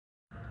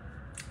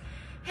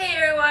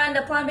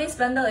everyone, the plant-based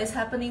bundle is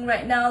happening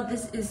right now.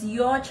 This is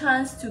your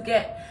chance to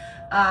get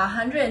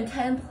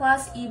 110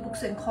 plus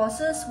ebooks and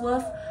courses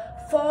worth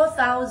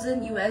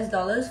 $4,000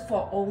 US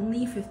for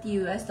only $50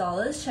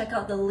 US. Check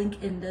out the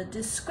link in the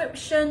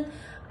description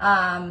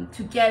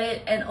to get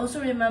it. And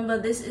also remember,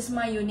 this is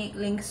my unique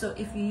link, so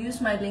if you use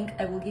my link,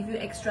 I will give you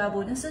extra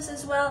bonuses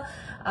as well.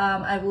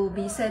 I will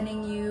be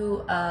sending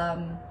you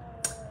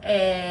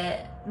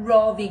a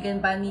raw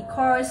vegan banh mi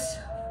course.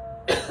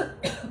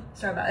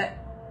 Sorry about that.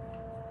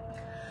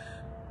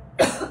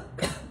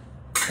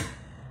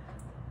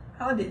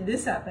 How did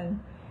this happen?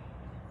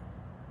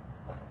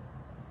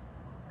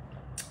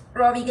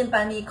 Raw vegan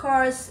banh mi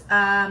course,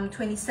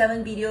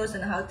 27 videos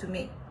on how to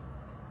make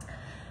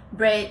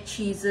bread,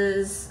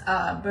 cheeses,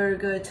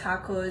 burger,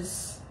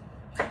 tacos,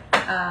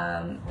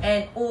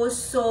 and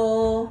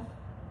also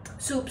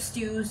soup,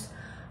 stews,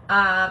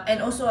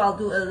 and also I'll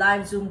do a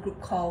live Zoom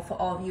group call for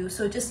all of you.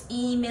 So just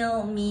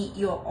email me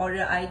your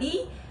order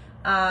ID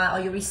or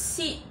your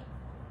receipt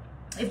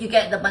if you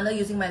get the bundle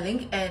using my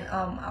link, and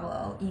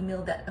I'll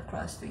email that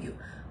across to you.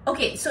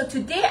 Okay, so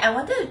today I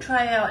wanted to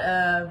try out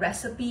a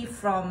recipe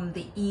from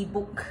the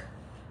ebook,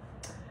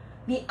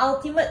 The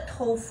Ultimate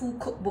Tofu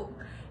Cookbook.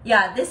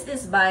 Yeah, this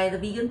is by the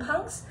Vegan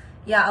Punks.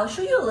 Yeah, I'll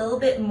show you a little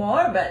bit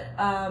more, but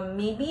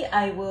maybe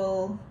I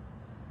will.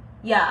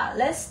 Yeah,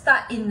 let's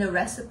start in the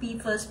recipe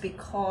first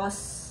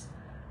because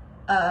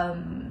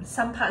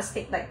some parts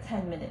take like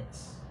 10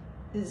 minutes.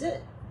 Is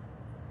it?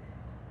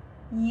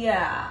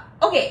 Yeah.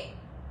 Okay.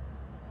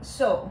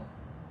 So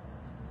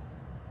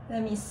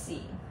let me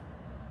see.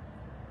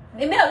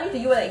 Maybe I'll read to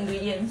you the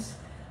ingredients.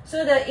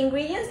 So the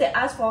ingredients, they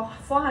ask for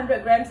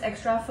 400 grams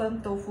extra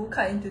firm tofu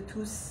cut into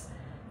 2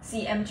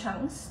 cm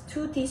chunks,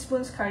 2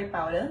 teaspoons curry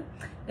powder.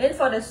 Then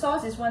for the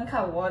sauce is 1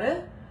 cup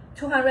water,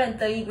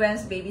 230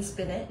 grams baby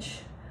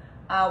spinach,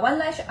 1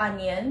 large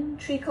onion,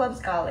 3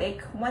 cloves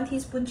garlic, 1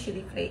 teaspoon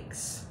chili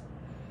flakes.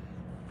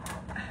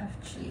 I have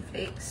chili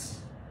flakes.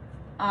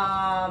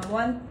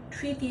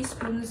 3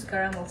 teaspoons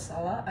garam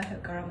masala. I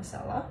have garam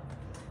masala.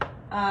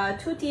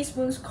 2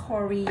 teaspoons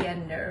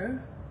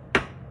coriander.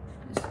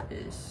 This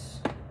is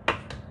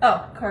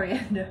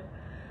coriander.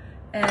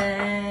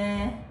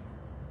 And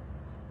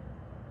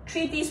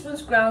 3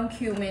 teaspoons ground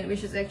cumin,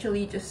 which is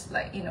actually just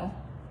like, you know,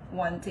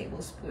 1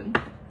 tablespoon.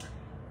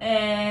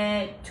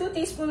 And 2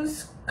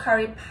 teaspoons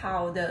curry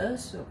powder,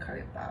 so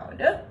curry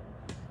powder.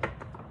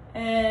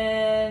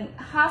 And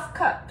half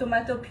cup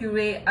tomato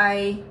puree.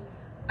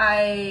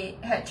 I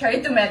had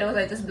cherry tomatoes,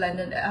 I just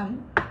blended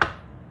them.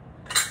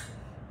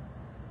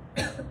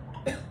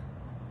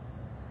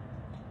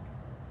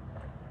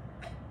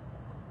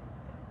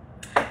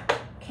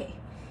 Okay.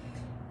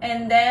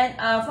 And then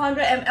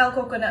 400 ml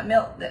coconut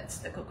milk, that's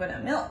the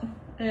coconut milk.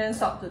 And then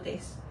salt to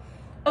taste.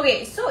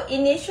 Okay, so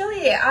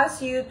initially they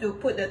ask you to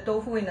put the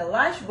tofu in a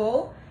large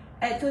bowl,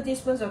 add 2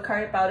 teaspoons of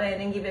curry powder,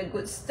 and then give it a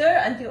good stir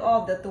until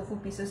all of the tofu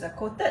pieces are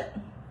coated.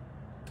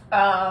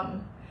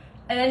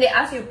 And then they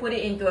ask you to put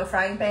it into a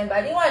frying pan, but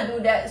I didn't want to do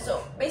that.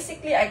 So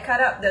basically I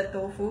cut up the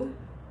tofu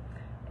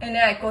and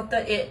then I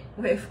coated it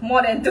with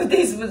more than 2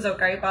 teaspoons of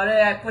curry powder,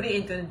 and I put it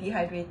into the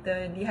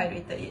dehydrator and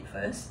dehydrated it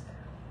first.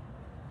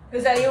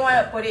 Because I didn't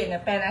want to put it in a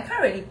pan. I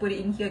can't really put it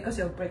in here because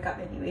it'll break up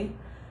anyway.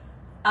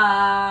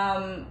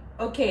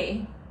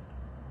 Okay.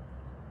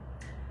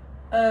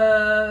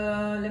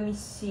 Let me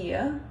see.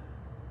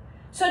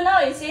 So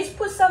now it says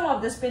put some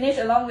of the spinach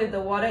along with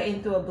the water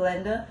into a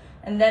blender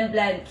and then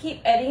blend.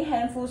 Keep adding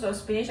handfuls of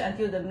spinach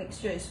until the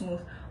mixture is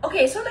smooth.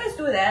 Okay, so let's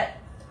do that.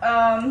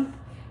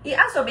 It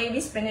asks for baby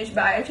spinach,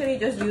 but I actually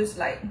just used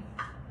like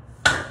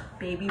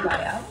baby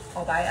bayam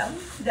or bayam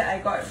that I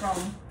got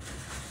from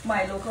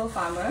my local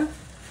farmer.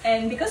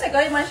 And because I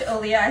got it much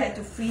earlier, I had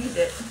to freeze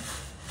it.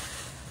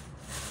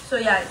 So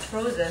yeah, it's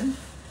frozen.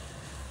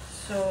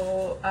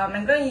 So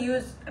I'm gonna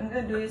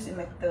do this in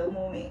my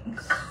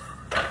Thermomix.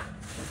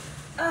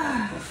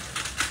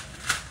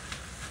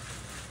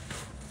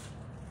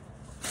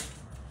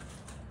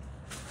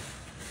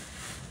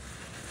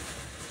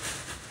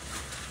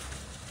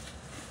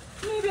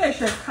 Maybe I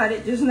should have cut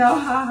it just now,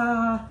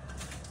 haha.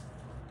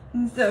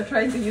 Instead of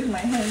trying to use my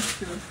hands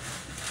to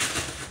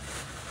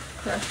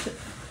crush it.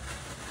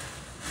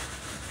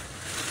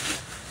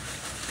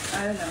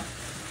 I don't know.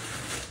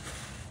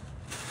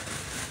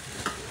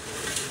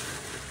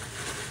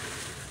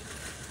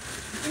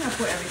 I think I'll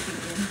put everything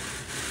in.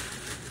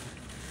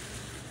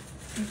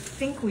 I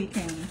think we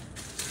can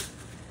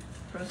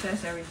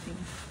process everything.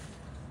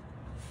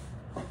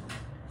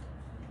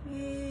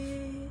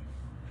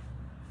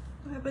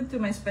 What happened to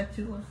my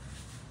spatula?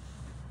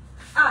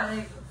 Ah, there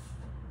you go.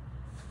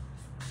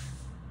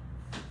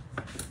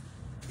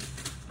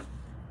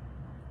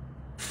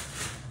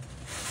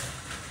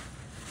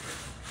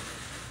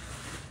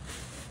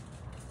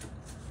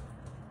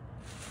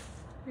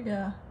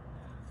 Yeah.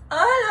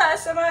 Alah,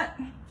 sama.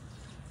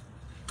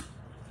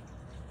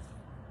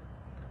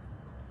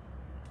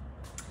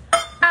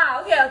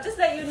 Okay, I'll just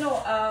let you know.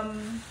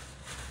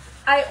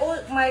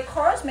 My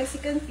course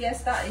Mexican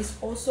Fiesta is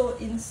also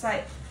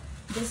inside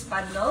this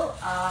bundle.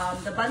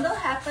 The bundle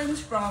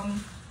happens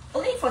from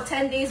only for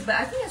 10 days, but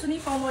I think there's only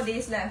 4 more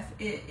days left.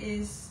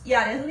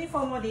 Yeah, there's only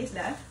 4 more days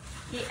left.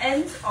 It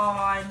ends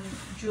on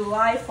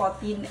July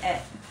 14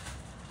 at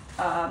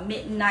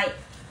midnight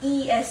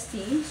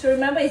EST. So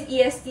remember, it's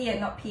EST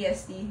and not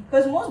PST,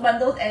 because most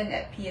bundles end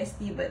at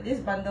PST, but this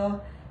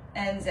bundle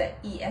ends at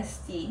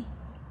EST.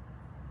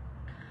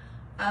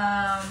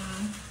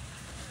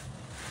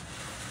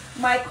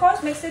 My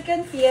course,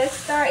 Mexican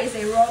Fiesta, is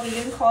a raw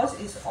vegan course.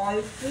 It's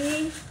oil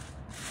free.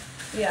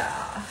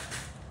 Yeah.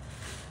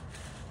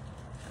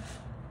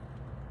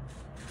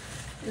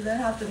 You learn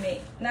how to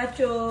make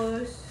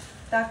nachos,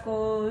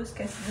 tacos,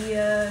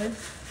 quesadillas,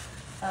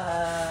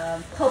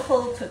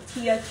 purple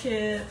tortilla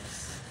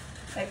chips,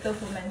 lacto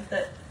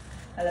fermented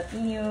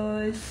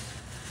jalapenos.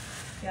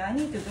 Yeah, I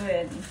need to go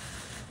and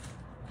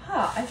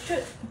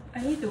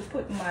I need to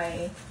put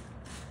my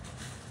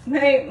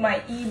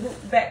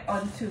ebook back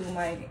onto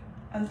my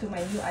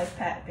new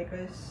iPad,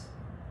 because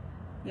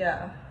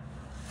yeah,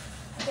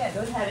 I think I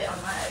don't have it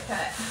on my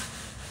iPad.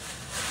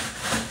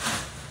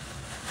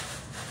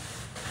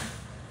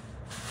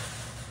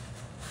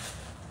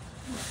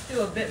 Let's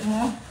do a bit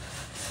more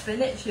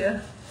spinach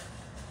here.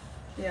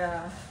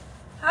 Yeah.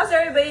 How's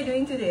everybody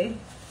doing today?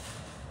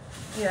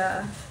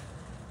 Yeah.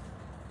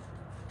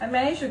 I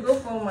managed to go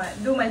for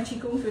do my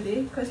qigong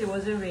today because it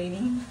wasn't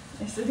raining.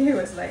 Yesterday it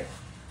was like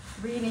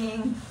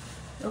raining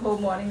the whole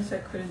morning, so I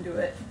couldn't do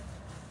it.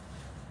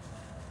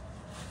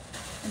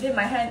 I did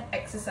my hand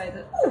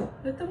exercises. Oh,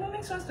 the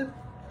Thermomix wants to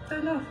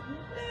turn off.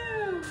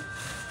 No.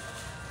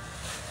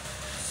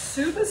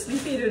 Super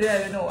sleepy today, I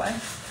don't know why.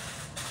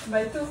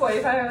 By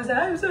 2:45 I was like,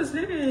 I'm so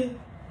sleepy.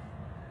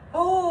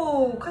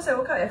 Oh, because I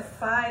woke up at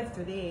 5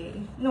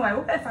 today. No, I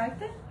woke up at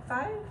 5:10?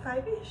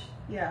 5-ish?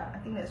 Yeah, I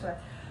think that's why.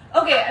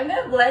 Okay, I'm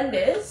gonna blend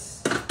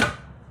this.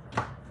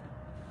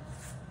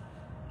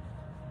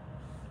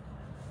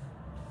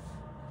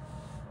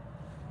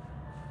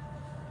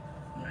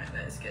 Alright,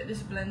 let's get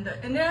this blended.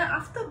 And then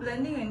after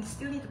blending, I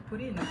still need to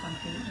put it in a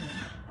container.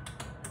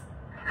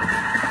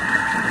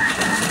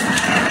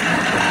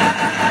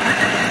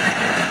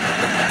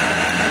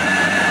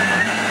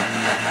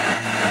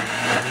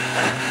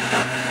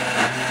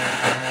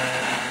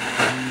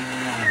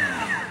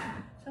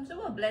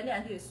 Blend it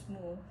until it's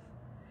smooth.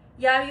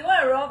 Yeah, if you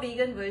want a raw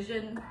vegan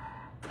version,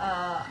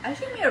 I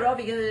actually made a raw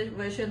vegan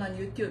version on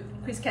YouTube,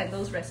 Chris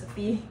Kendall's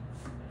recipe.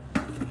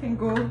 You can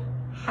go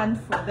hunt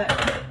for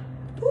that.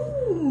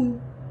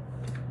 Ooh,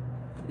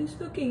 it's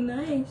looking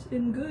nice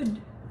and good.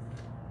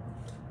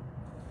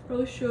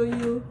 I'll show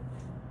you.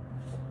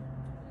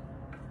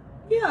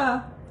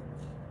 Yeah,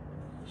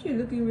 she's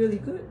looking really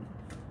good.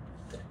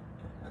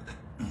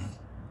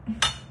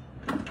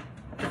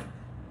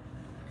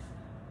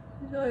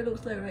 This is how it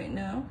looks like right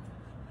now.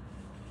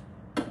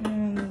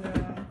 And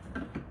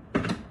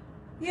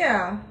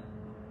yeah,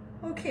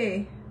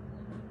 okay.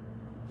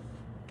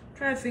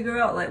 Try to figure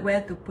out like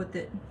where to put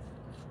it.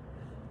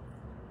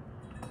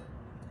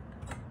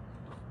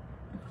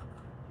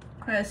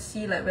 Try to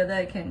see like whether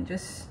I can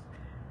just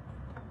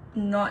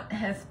not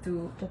have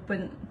to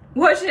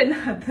wash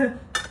another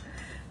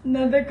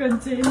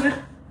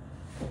container.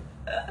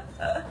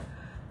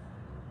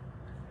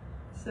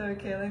 So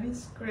okay, let me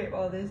scrape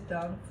all this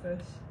down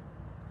first.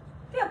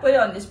 I think I'll put it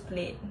on this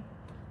plate.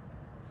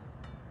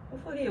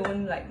 Hopefully it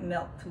won't like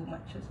melt too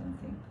much or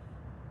something.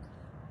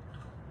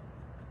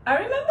 I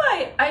remember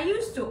I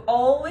used to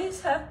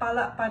always have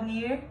palak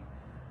paneer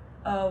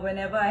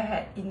whenever I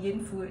had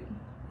Indian food.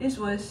 This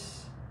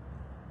was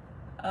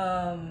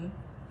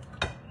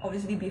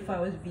obviously before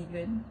I was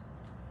vegan.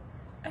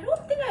 I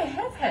don't think I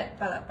have had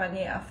palak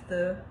paneer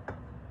after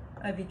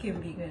I became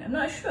vegan. I'm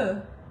not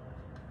sure.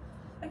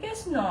 I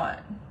guess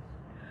not.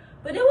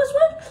 But there was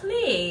one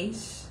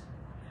place.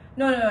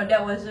 No,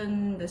 that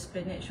wasn't the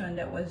spinach one.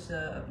 That was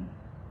I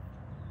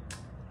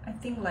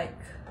think like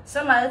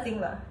some other thing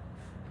lah.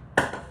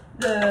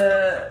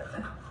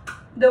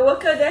 The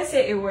worker there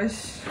said it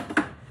was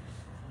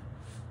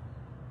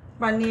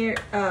paneer.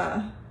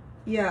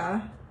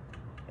 Yeah,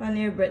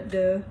 paneer. But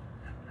the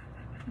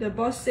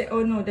boss said,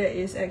 oh no, that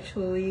is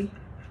actually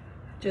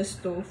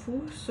just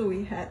tofu. So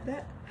we had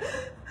that.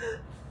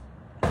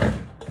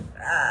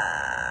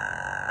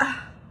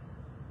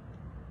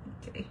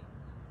 Okay.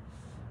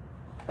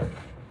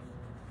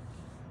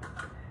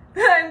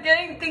 I'm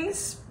getting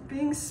things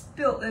being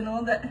spilled and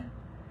all that.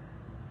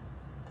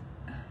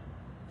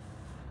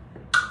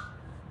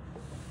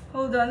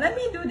 Hold on, let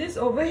me do this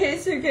over here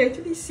so you can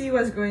actually see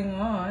what's going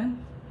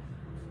on.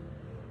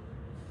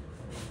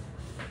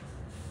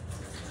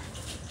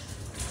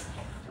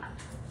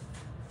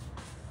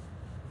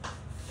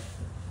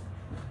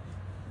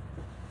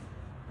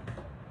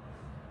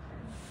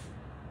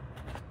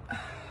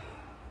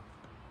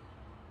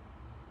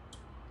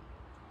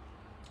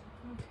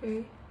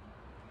 Okay.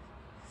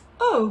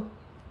 Oh!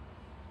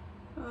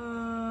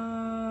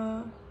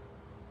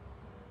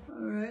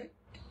 Alright.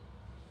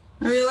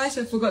 I realized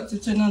I forgot to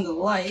turn on the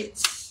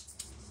lights.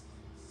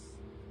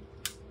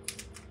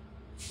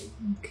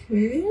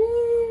 Okay.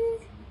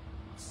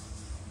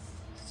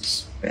 This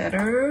is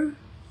better.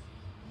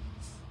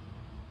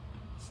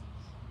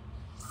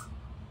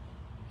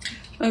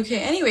 Okay,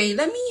 anyway,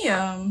 let me,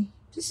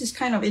 this is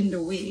kind of in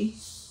the way.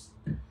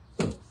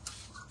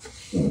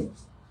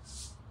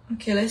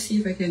 Okay, let's see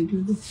if I can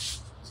do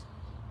this.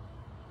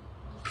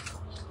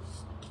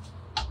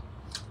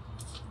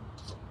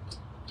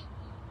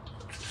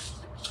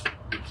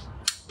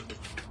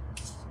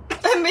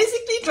 I'm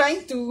basically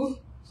trying to,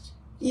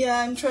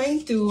 I'm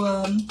trying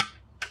to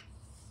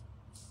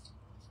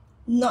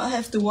not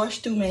have to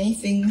wash too many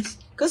things.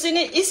 Because in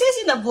it says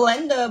in the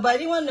blender, but I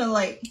didn't want to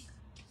like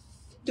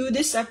do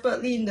this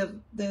separately in the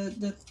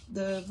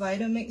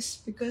Vitamix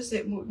because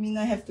it would mean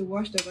I have to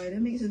wash the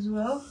Vitamix as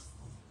well.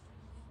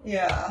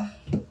 Yeah.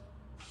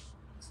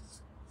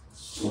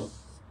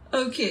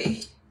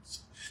 Okay.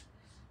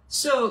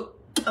 So,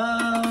 put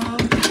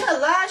a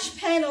large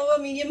pan over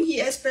medium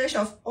heat, add splash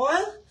of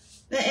oil.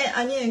 Then add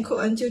onion and cook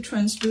until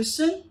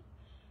translucent.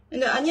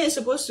 And the onion is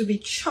supposed to be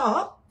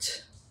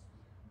chopped.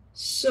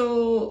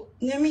 So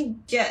let me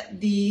get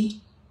the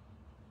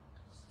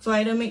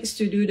Vitamix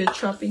to do the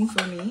chopping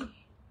for me.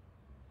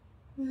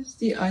 Where's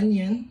the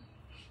onion?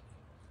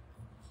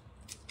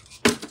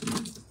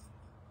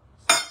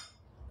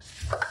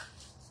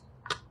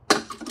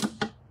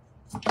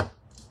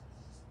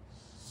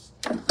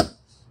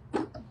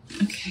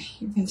 Okay,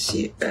 you can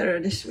see it better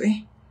this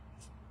way.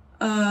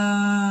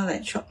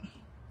 Let's chop.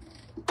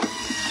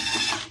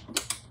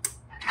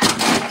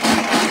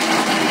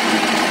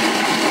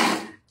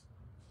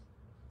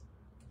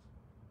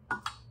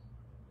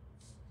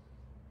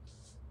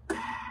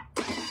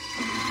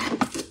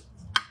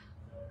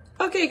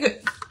 Okay,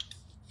 good.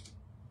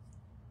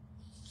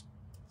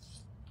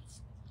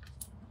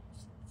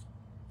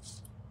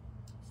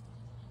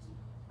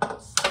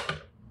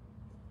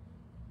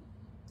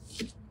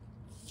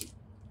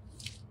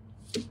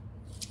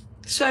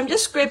 So I'm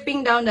just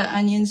scraping down the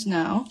onions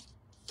now.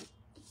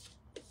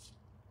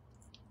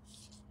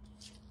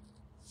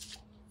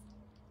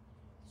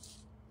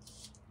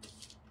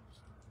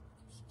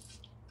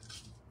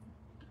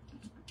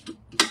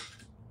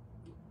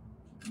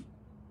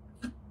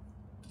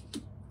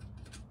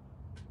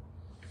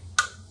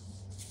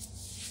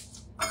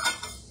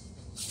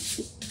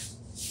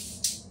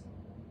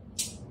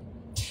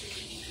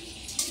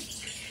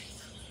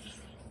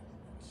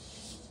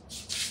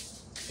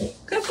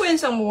 Gonna put in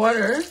some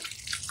water.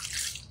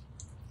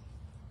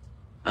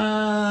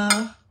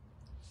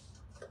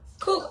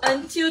 Cook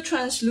until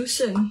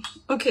translucent.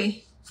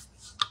 Okay,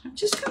 I'm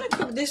just gonna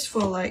cook this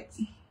for like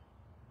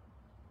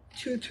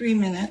 2-3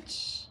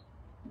 minutes.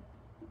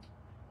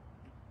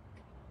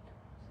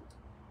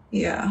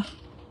 Yeah.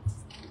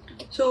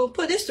 So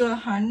put this to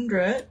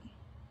 100.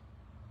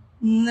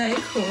 Let it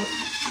cook.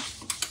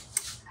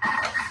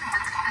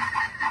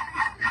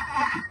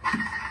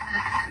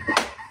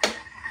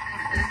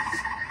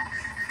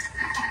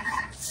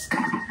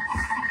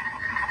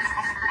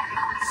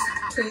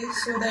 Okay,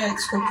 so that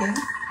it's cooking.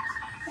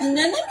 And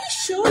then let me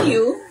show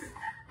you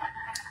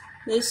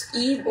this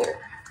ebook.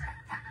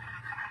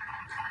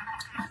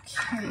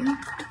 Okay.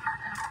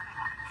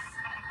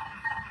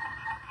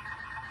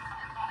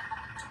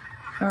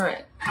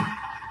 Alright.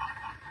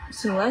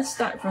 So let's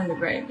start from the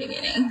very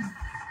beginning.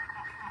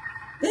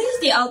 This is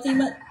the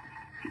ultimate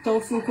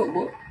tofu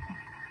cookbook.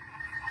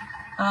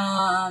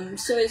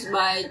 So it's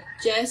by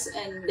Jess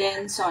and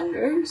Dan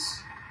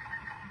Saunders.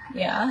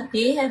 Yeah,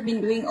 they have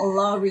been doing a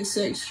lot of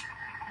research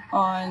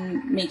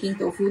on making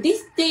tofu. At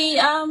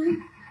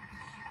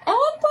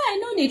one point I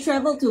know they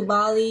traveled to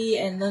Bali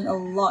and learned a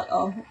lot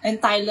of,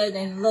 and Thailand,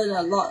 and learned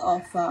a lot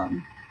of,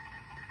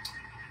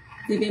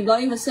 they've been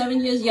blogging for 7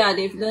 years. Yeah,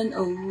 they've learned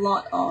a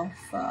lot of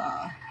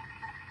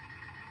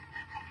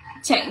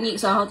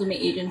techniques on how to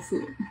make Asian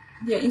food.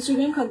 Their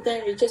Instagram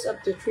content reaches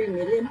up to 3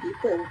 million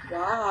people.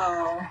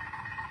 Wow.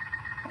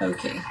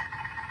 Okay.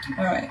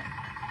 Alright.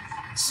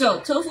 So,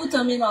 tofu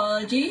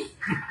terminology.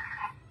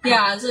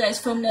 Yeah, so there's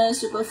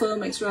firmness, super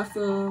firm, extra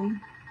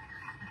firm,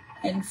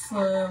 and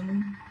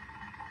firm.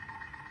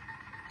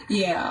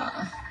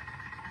 Yeah.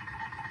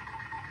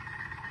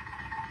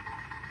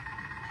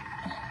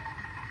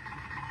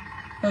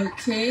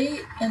 Okay,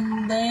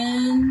 and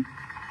then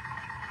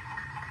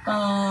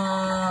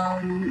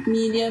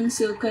medium,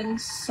 silken,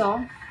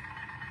 soft.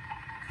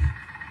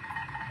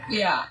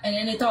 Yeah, and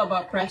then they talk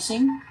about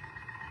pressing.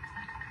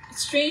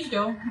 It's strange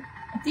though.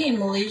 I think in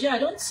Malaysia, I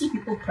don't see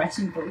people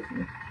pressing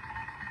tofu.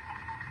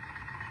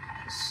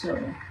 So,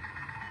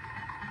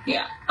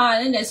 yeah.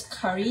 And then there's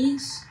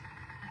curries.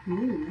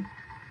 Ooh.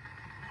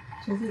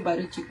 Tofu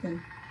butter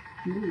chicken.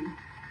 Ooh.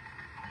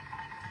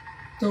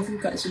 Tofu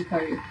katsu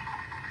curry.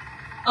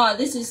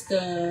 This is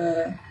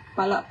the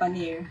palak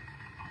paneer.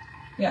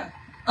 Yeah.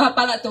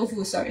 Palak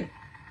tofu, sorry.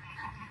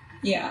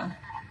 Yeah.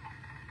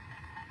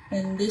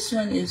 And this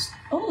one is,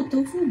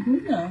 tofu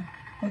guna.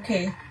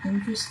 Okay,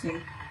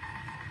 interesting.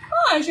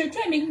 I should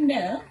try making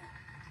that.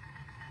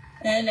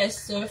 And let's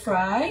stir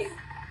fry.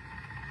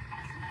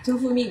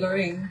 Tofu mee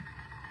goreng.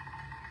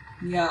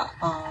 Yeah,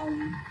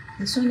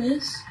 this one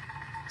is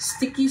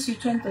sticky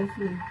Sichuan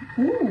tofu.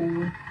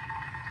 Ooh.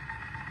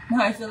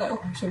 Now I feel like,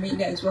 I should make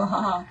that as well,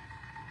 haha.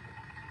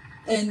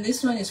 And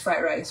this one is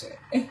fried rice,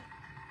 right?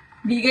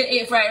 Vegan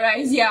egg fried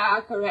rice,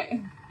 yeah, correct.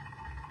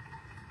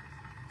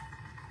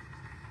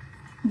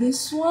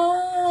 This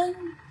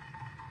one,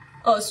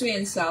 oh, sweet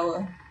and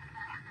sour.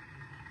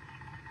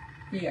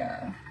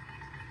 Yeah.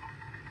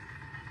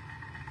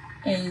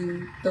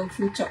 And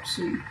tofu chop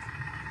suey.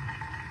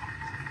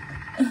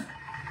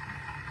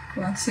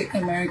 Classic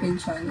American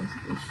Chinese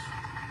dish.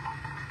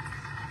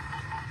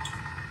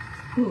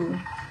 Ooh.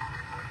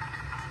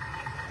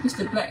 It's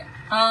the black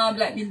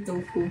bean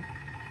tofu.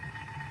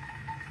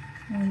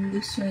 And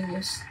this one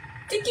is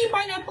sticky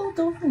pineapple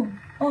tofu.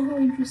 Oh, how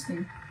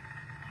interesting.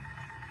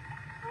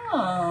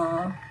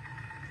 Ah.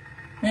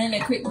 And a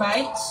quick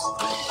bites.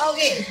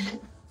 Okay.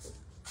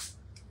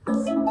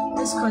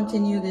 Let's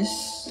continue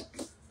this.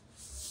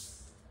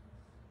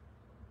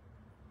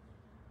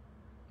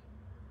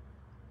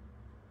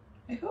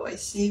 I hope I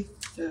saved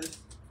the...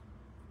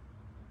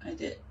 I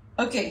did.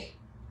 Okay.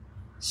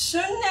 So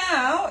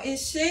now it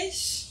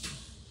says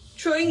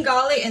throw in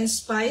garlic and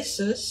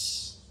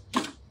spices.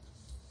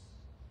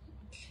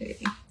 Okay.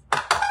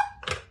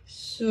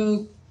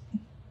 So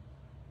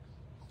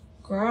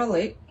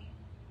garlic.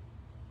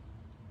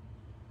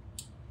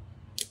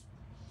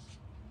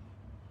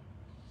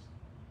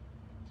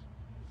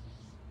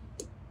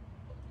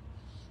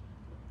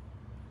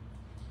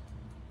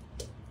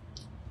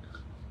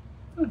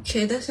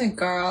 Okay, that's a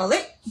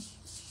garlic.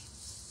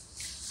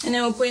 And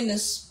then we'll put in the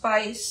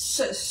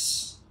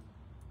spices.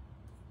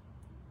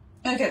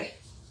 Okay.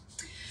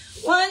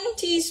 1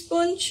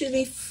 teaspoon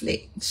chili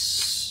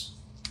flakes.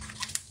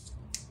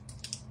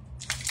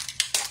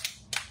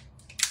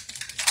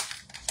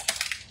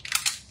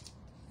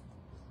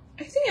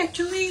 I think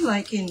actually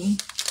like in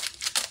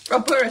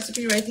proper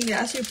recipe writing they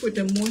ask you to put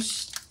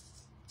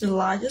the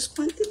largest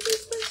quantity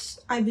first,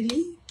 I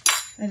believe.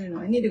 I don't know,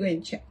 I need to go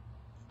and check.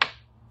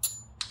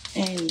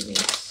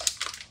 Anyways.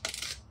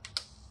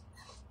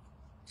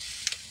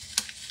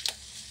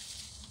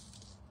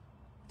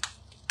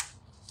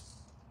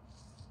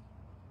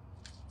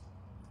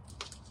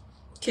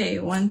 Okay,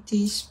 1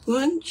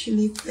 teaspoon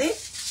chili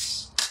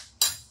flakes.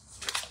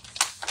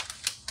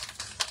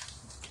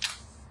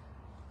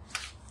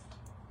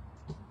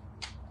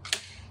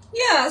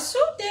 Yeah, so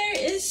there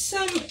is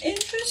some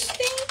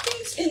interesting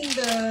things in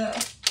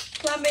the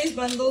plant-based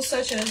bundle,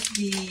 such as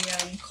the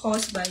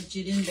course by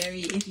Jillian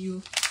Berry if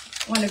you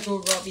want to go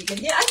raw vegan.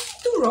 Yeah, I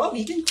think 2 raw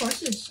vegan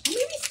courses, or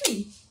maybe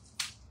 3.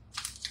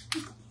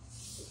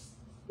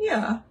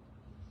 Yeah.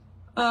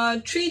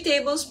 3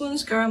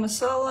 tablespoons garam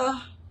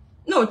masala.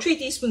 No, 3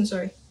 teaspoons,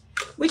 sorry.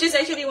 Which is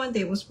actually 1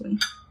 tablespoon.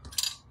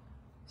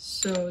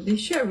 So they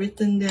should have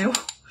written there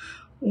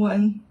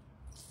 1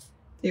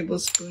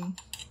 tablespoon.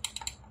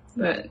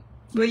 But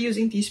we're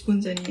using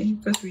teaspoons anyway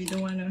because we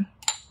don't want to...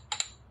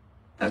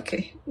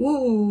 Okay.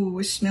 Ooh,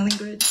 it's smelling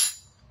good.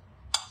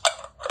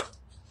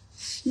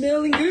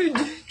 Smelling good.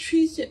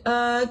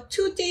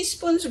 2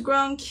 teaspoons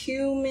ground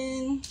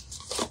cumin.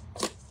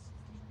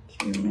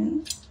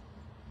 Cumin.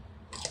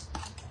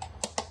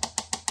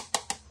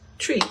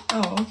 3.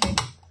 Oh, okay.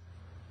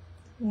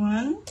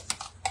 1,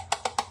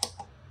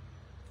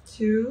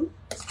 2,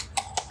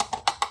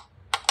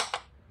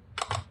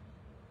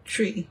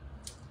 3.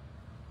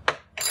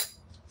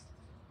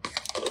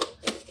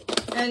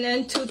 And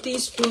then 2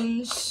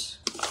 teaspoons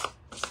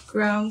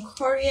ground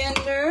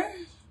coriander.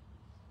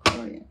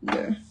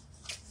 Coriander.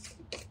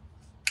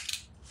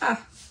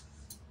 Ah.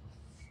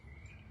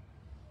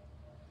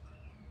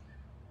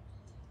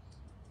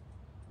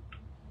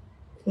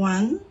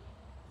 One.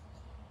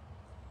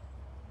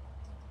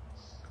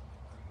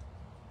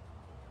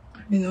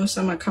 You know,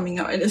 some are coming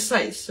out at the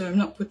sides, so I'm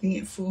not putting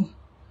it full.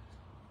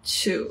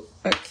 2.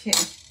 Okay.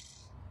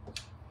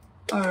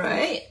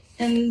 Alright.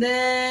 And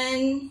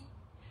then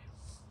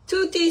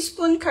 2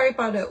 teaspoon curry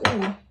powder.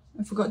 Oh,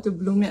 I forgot to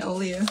bloom it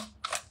earlier.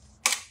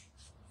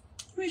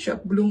 We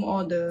should bloom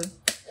all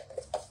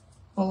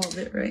of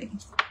it, right?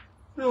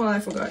 Oh well, I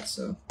forgot,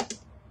 so.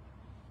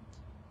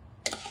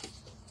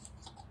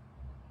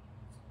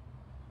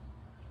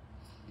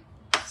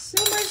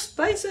 So much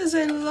spices,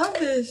 I love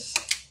this.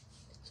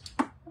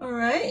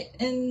 Alright,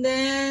 and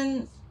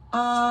then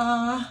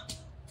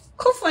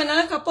cook for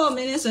another couple of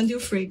minutes until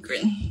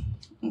fragrant.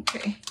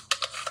 Okay.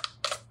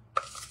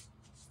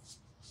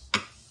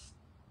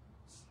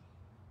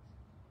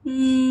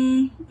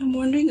 I'm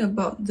wondering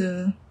about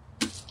the...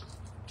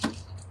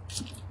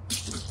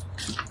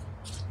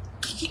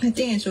 I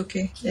think it's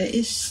okay. There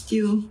is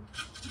still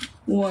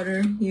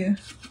water here.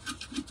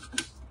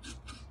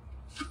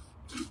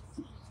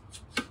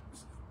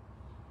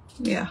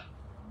 Yeah.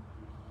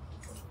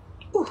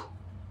 Ooh.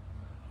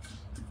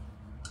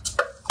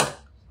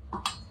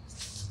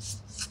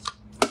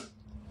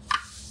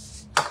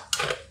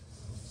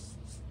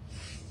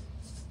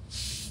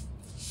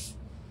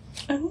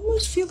 I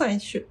almost feel like I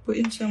should put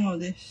in some of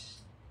this.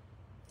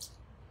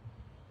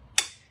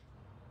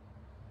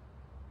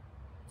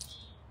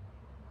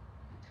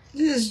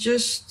 This is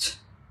just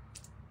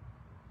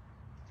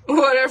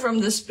water from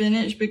the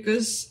spinach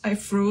because I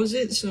froze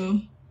it,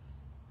 so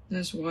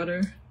there's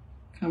water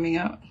coming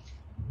out.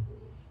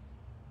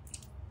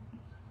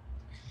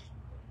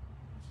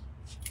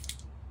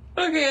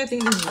 Okay, I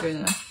think this is good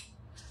enough.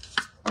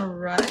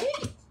 Alright.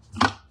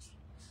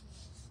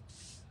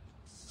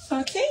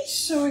 Okay,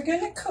 so we're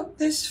gonna cook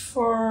this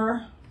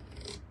for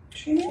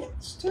 3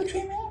 minutes,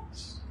 2-3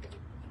 minutes.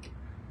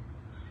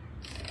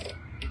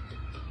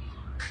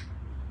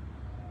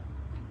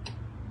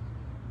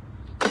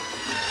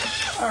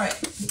 Alright.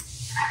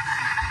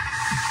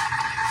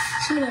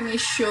 So let me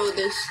show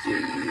this to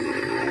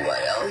you.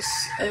 What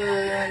else?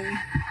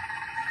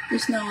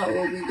 Just now what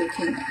we'll be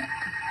looking at.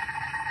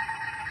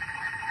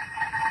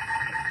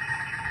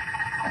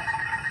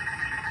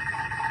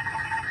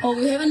 Oh,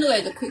 we haven't looked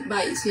at the quick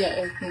bites yet,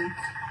 I think.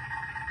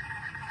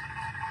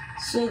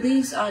 So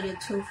these are the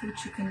tofu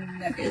chicken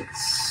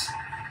nuggets.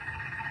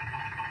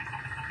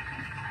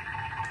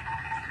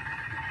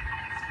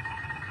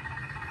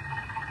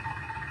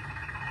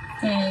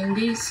 And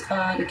these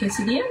are the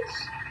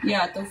quesadillas.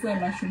 Yeah, tofu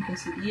and mushroom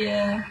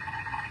quesadilla.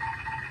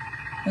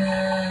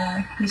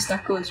 These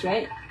tacos,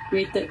 right?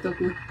 Grated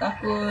tofu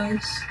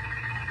tacos.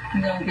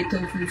 There will be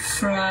tofu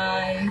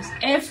fries.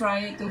 Air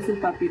fried tofu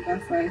paprika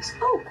fries.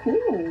 Oh,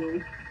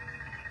 cool.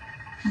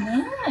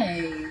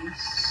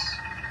 Nice.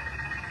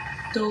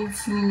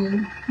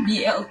 Tofu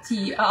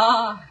BLT.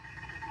 Ah.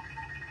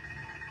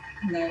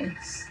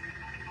 Nice.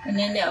 And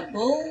then there are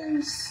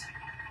bowls.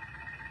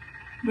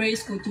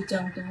 Braised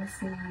gochujang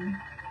tofu.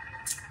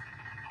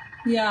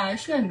 Yeah, I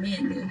should have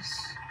made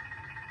this.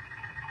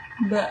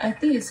 But I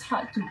think it's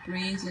hard to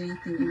braise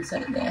anything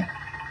inside there.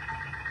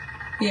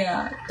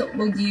 Yeah,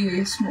 tteokbokki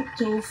with smoked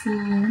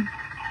tofu.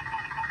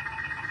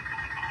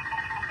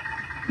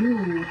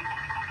 Ooh,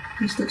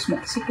 this looks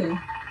Mexican.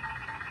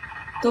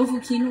 Tofu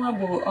quinoa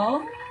bowl.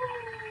 Oh,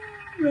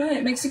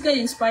 right. Mexican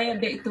inspired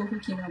baked tofu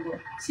quinoa bowl.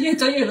 See, I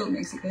told you it looked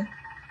Mexican.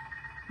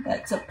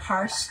 That's a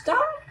pasta.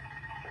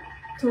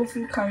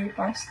 Tofu curry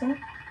pasta.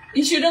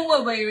 It shouldn't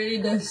work, but it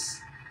really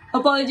does.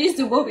 Apologies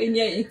to both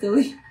India and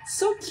Italy.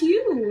 So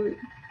cute.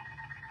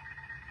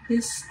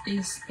 This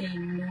is a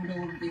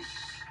noodle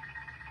dish.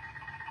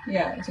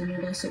 Yeah, it's a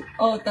noodle soup.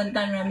 Oh,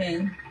 tantan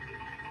ramen.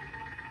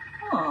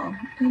 Oh,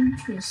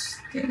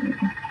 interesting.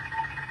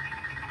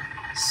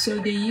 So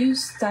they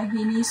use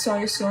tahini,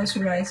 soy sauce,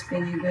 rice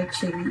vinegar,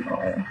 chili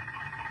oil,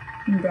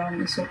 and brown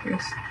miso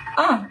paste.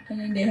 Ah, and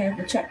then they have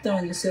a chapter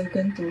on the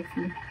silken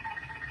tofu.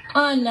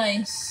 Ah,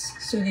 nice.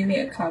 So they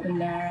made a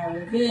carbonara out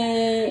of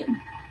it.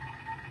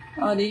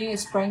 Oh, they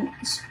use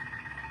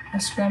a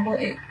scrambled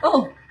egg.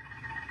 Oh,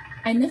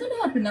 I never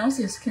know how to pronounce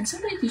this. Can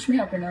somebody teach me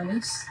how to pronounce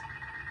this?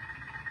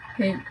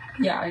 Okay,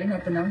 yeah, I don't know how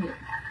to pronounce it.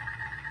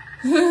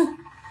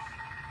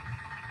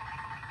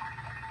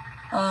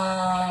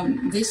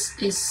 This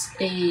is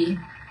a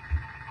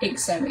egg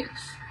sandwich.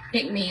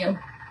 Egg mayo.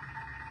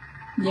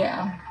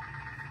 Yeah.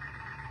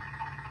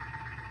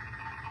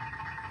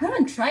 I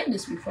haven't tried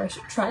this before. I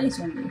should try this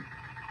one day.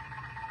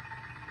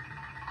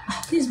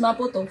 Ah, this is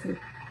mapo tofu.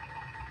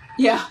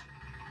 Yeah.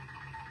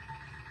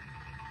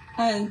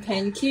 And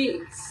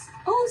pancakes.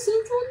 Oh,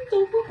 silken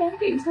tofu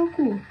pancakes. How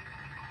cool.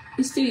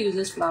 It still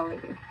uses flour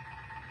though.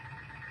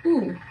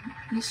 Ooh,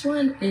 this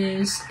one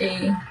is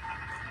a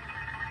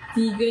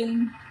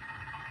vegan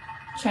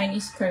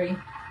Chinese curry.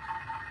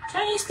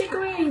 Chinese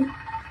takeaway.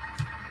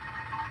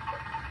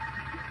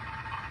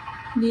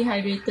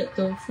 Dehydrated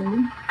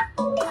tofu.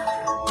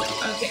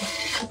 Okay.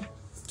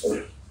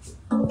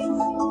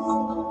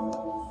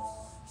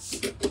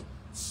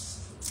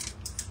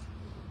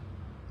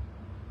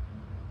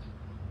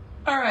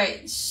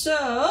 Alright,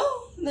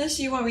 so let's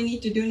see what we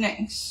need to do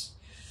next.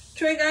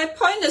 Try guy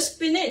point the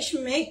spinach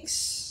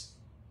mix.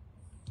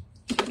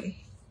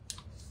 Okay.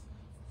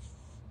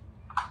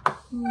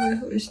 Oh, I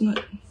hope it's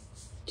not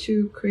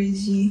too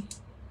crazy.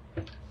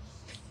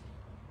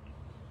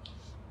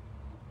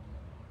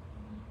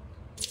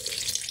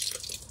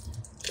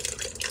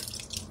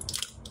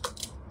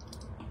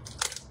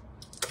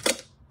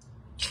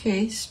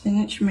 Okay,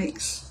 spinach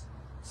mix.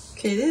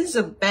 Okay, this is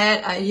a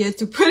bad idea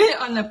to put it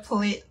on a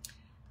plate.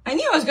 I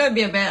knew it was gonna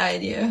be a bad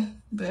idea,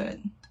 but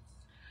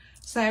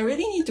so I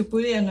really need to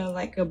put it in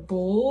a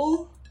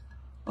bowl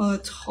or a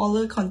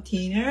taller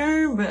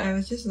container, but I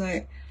was just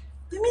like,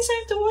 that means I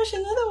have to wash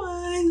another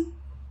one.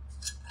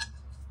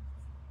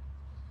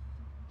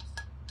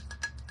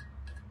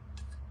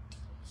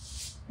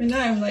 Right now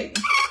I'm like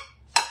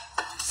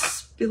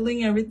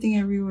spilling everything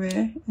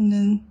everywhere, and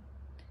then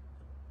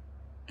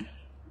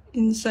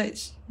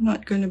inside's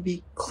not gonna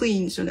be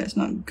clean, so that's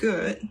not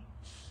good.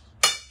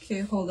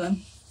 Okay, hold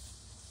on.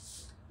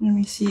 Let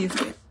me see if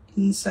the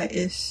inside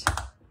is...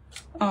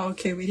 Oh,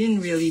 okay, we didn't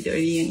really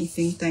dirty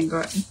anything, thank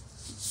God.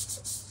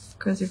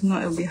 Because if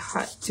not, it'll be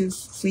hard to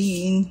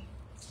clean.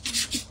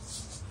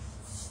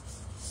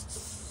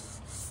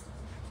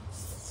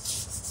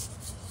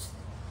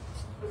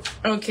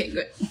 Okay,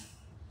 good.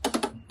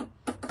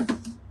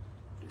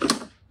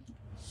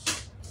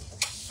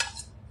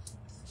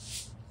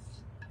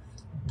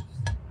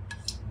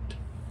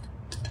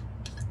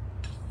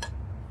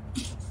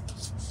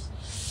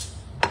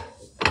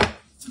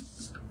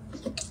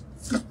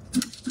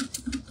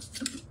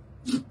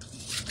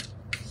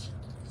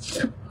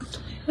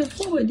 I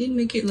hope I didn't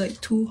make it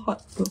like too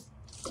hot though.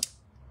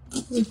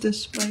 with the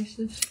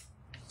spices.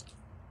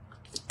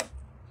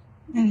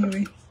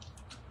 Anyway,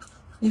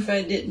 if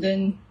I did,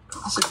 then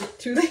it's a bit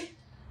too late.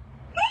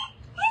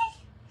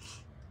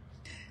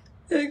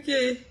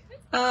 Okay.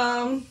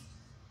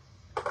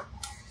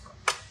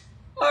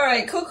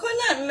 Alright,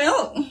 coconut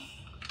milk.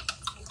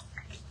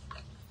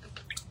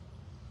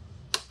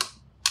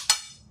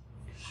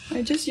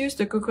 I just used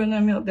the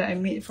coconut milk that I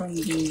made from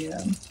the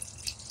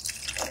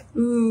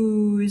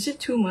ooh, is it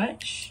too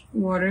much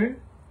water?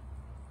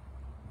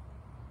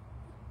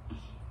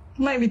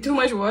 Might be too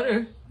much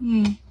water.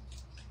 And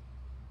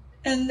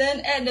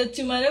then add the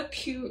tomato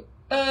puree.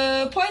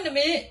 Point a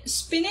minute.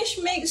 Spinach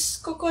makes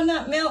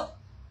coconut milk,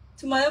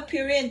 tomato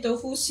puree, and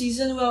tofu.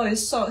 Season well with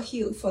salt.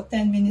 Heat for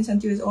 10 minutes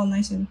until it's all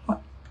nice and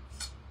hot.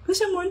 Because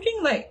I'm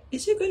wondering, like,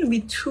 is it going to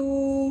be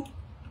too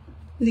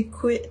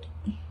liquid?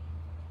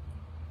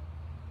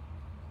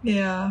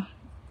 Yeah,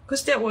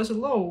 because that was a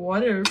lot of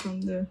water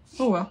from the...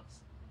 Oh well.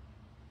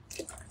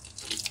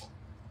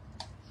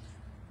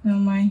 Never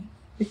mind.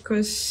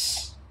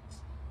 Because...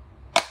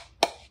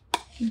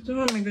 I don't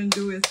know what I'm going to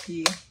do with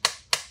the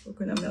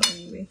coconut milk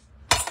anyway.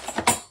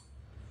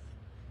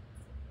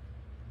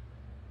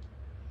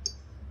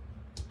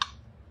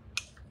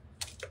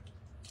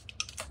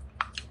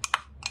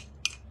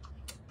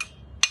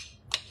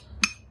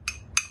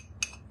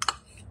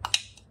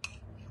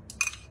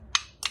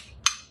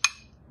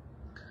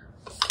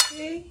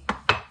 Okay.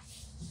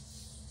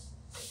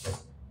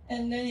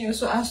 And then you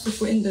also asked to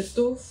put in the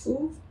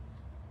tofu.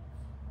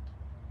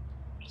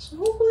 So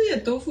hopefully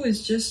the tofu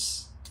is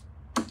just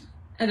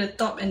at the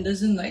top and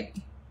doesn't like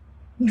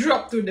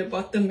drop to the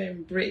bottom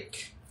and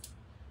break.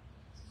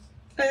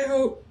 I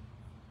hope.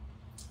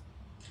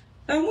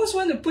 I almost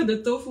want to put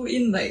the tofu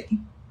in like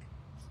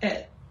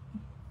at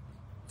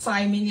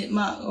 5-minute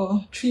mark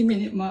or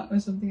 3-minute mark or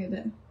something like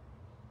that.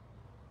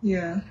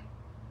 Yeah.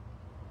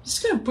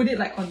 Just gonna put it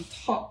like on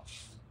top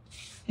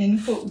and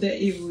hope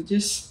that it will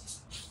just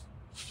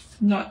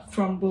not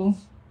crumble.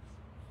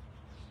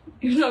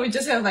 If not, we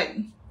just have like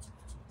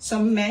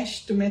some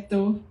mashed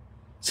tomato,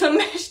 some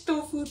mashed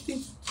tofu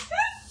thing.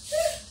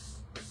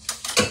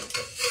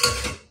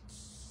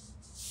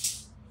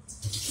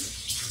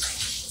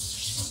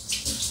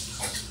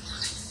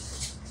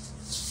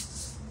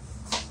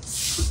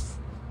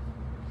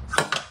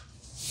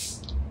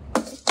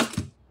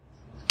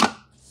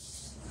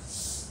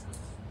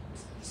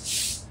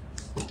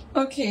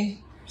 Okay,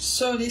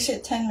 so they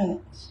said 10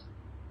 minutes.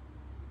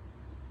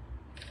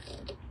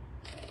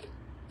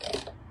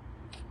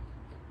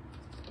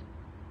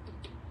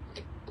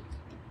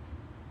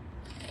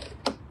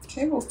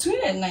 Okay, we'll do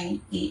it at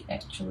 98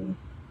 actually.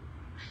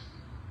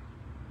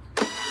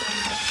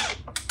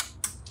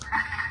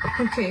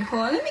 Okay,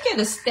 hold on, let me get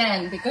a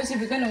stand because if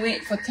we're gonna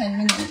wait for 10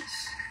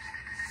 minutes.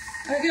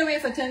 Are we gonna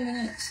wait for 10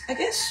 minutes? I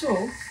guess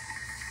so.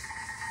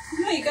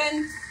 No, you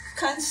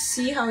can't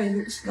see how it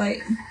looks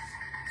like.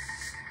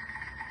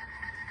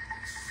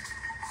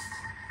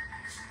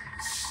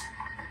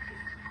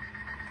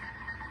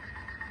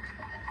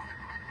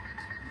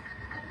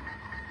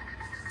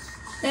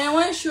 And I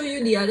want to show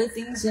you the other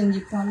things in the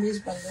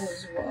plant-based bundle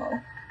as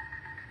well.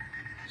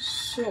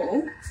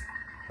 So,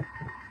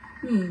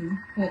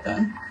 hold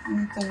on. Let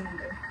me turn on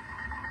the...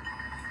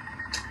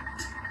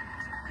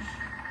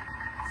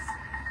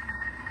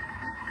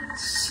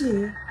 Let's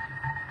see.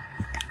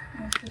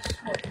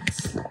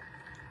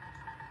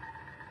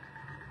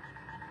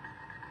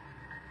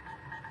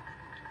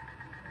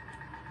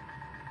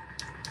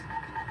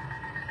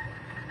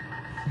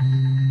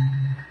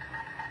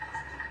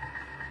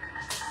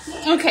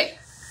 Okay.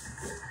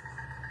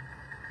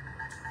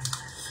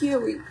 Here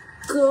we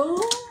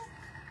go.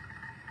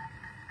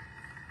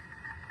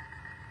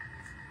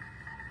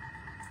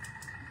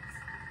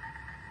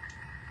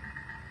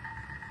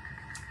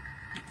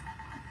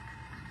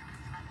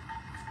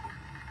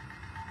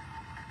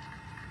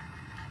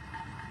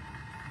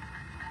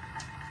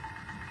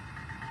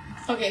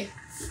 Okay,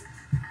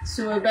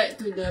 so we're back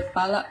to the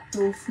Palak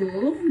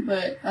Tofu,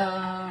 but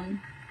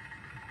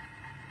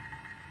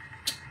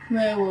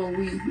where were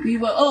we? We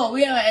were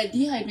at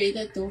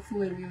dehydrated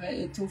tofu and we were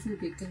at tofu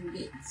bacon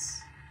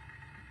bits.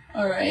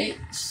 Alright,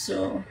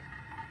 so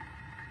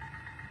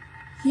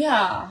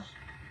yeah.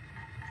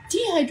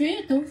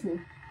 Dehydrated tofu.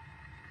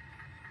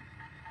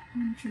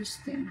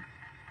 Interesting.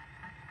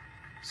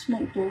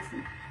 Smoked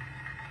tofu.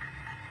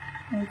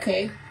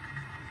 Okay.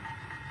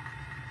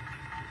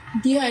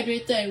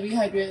 Dehydrated and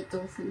rehydrated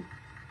tofu.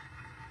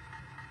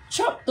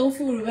 Chopped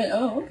tofu, Ruben.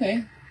 Oh,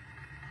 okay.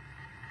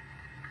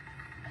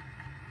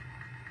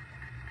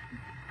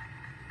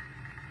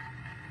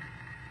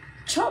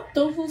 Chopped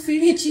tofu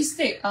Philly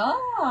cheesesteak.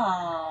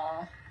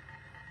 Ah.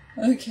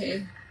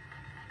 Okay.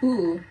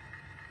 Ooh.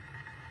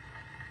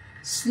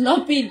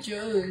 Sloppy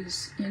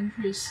joes.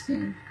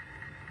 Interesting.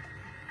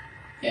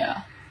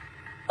 Yeah.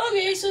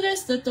 Okay, so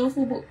that's the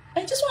tofu book.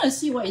 I just want to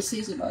see what it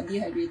says about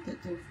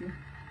dehydrated tofu.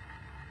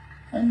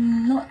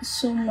 I'm not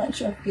so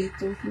much of a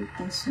tofu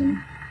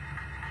person.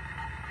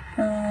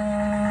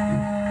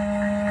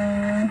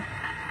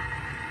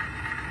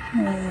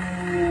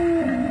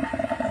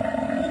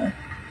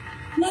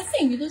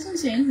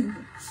 say anything.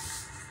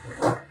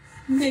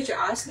 Maybe I should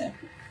ask them.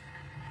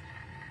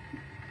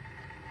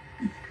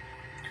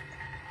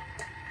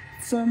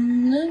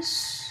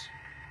 Firmness.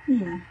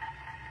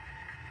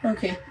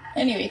 Okay.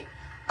 Anyway,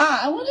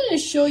 I wanted to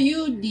show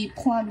you the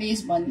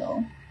plant-based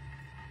bundle.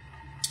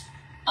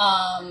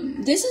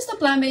 This is the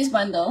plant-based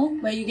bundle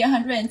where you get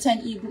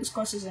 110 ebooks,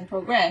 courses, and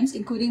programs,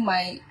 including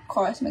my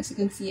course,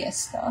 Mexican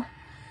Fiesta.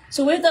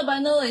 So with the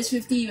bundle, it's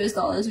 $50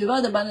 US.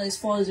 Without the bundle, it's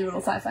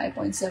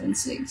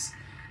 4055.76.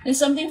 There's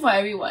something for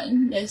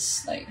everyone.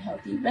 There's like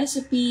healthy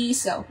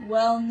recipes,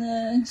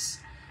 self-wellness,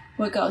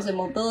 workouts and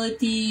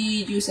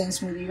mobility, juice and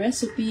smoothie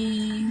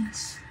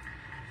recipes.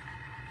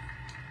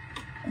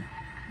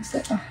 What's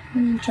that? Oh,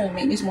 let me try to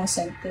make this more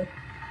center.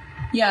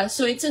 Yeah,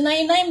 so it's a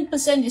 99%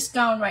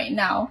 discount right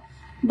now,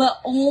 but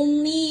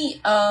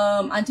only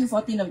until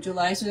 14th of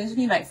July, so there's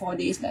only like 4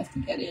 days left to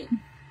get it.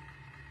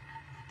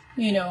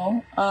 You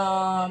know,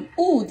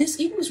 oh, this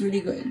ebook is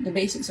really good. The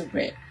Basics of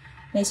Bread.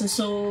 There's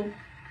also,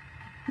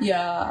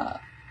 yeah.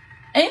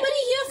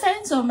 Anybody here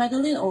fans of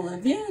Madeline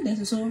Olivia?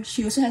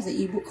 She also has an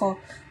ebook called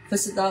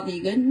Versatile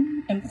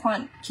Vegan and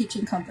Plant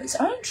Kitchen Comforts.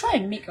 I want to try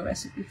and make a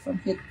recipe from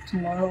here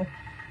tomorrow.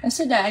 I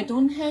said that I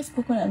don't have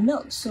coconut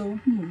milk, so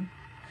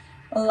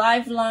a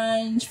live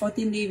lunch,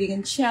 14-day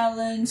vegan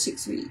challenge,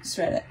 6 weeks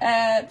shredded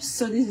apps.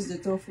 So this is the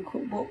Tofu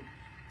Cookbook.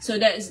 So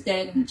that is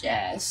Dan and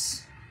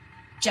Jazz.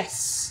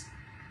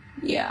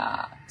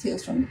 Yeah,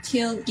 Tales from the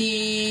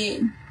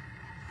Tailgate.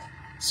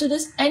 So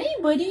does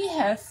anybody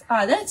have,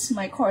 that's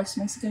my course,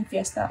 Mexican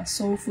Fiesta,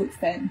 Soul Food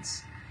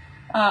Fans.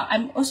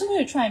 I'm also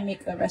going to try and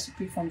make a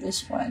recipe from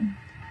this one.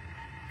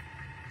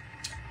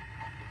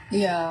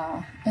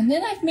 Yeah, and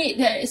then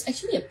there is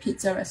actually a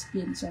pizza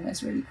recipe in this one,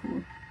 that's really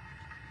cool.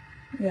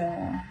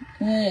 Yeah,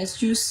 and then there's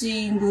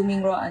Juicing,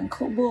 Blooming Raw and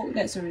Cookbook,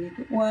 that's a really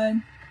good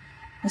one.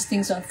 There's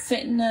things on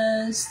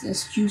fitness,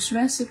 there's juice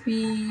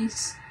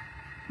recipes.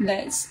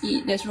 Let's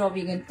eat, there's raw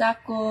vegan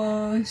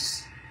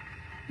tacos.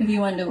 If you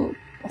want to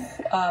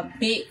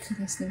bake,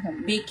 there's things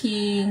on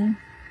baking.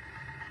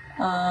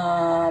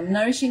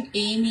 Nourishing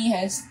Amy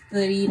has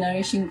 30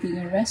 nourishing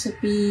vegan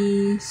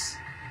recipes.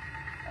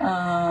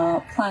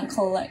 Plant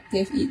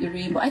Collective, Eat the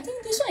Rainbow. I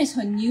think this one is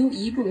her new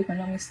ebook, if I'm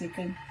not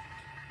mistaken.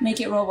 Make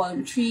It Raw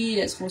Volume 3,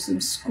 there's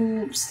Wholesome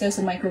Scoops, there's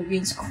a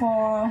microgreens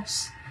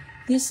course.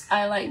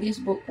 I like this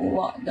book a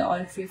lot, the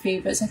oil-free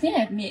favorites. I think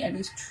I've made at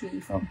least 3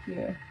 from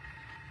here.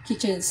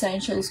 Kitchen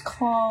Essentials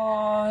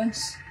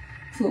course,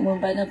 Food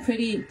Moon Banner,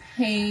 Pretty in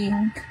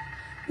Pink.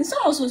 This one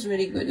also is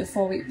really good, the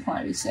 4-week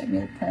plant reset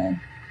meal plan.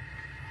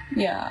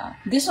 Yeah,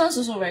 this one's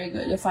also very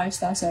good, the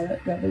 5-star salad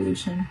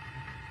revolution.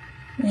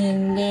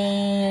 And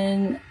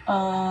then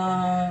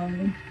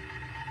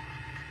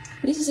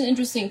this is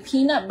interesting,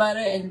 peanut butter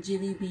and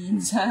jelly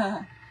beans.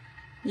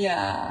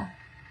 Yeah.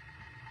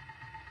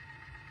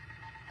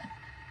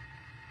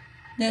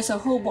 There's a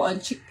whole book on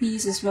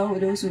chickpeas as well for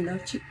those who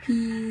love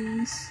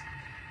chickpeas.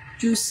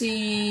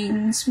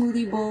 Juicing,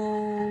 smoothie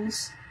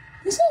bowls.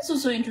 This one's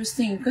also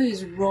interesting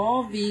because it's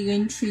raw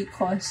vegan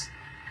 3-course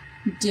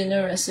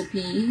dinner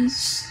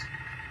recipes.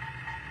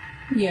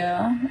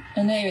 Yeah,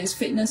 and then it's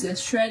fitness,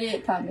 there's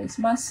shredded, plant-based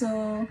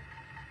muscle,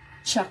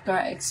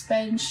 chakra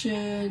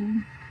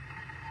expansion,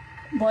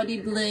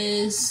 body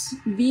bliss,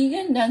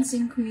 vegan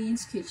dancing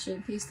queens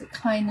kitchen, taste the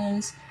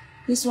kindness.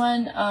 This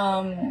one,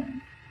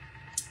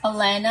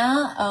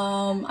 Alana,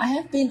 I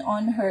have been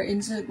on her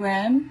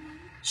Instagram.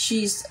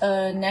 She's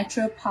a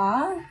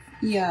naturopath,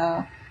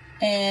 yeah,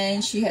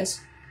 and she has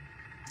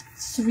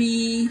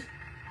 3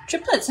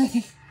 triplets, I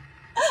think.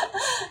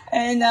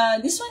 And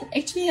this one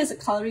actually has a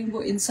coloring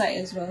book inside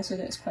as well, so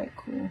that's quite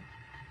cool.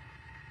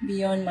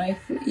 Beyond My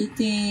Food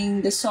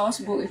Eating, the sauce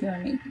book if you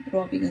want to make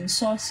raw vegan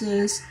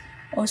sauces.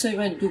 Also, if you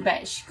want to do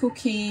batch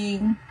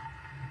cooking.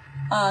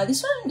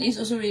 This one is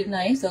also really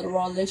nice, the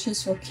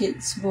Rawlicious for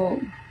Kids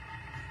book.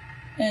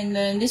 And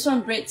then this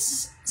one,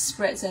 Breads,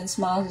 Spreads and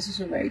Smiles, is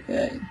also very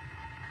good.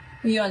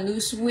 If you want to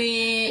lose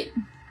weight,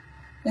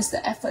 there's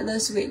the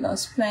Effortless Weight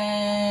Loss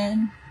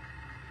Plan.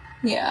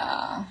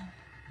 Yeah.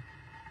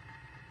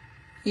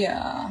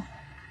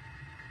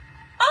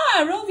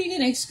 Raw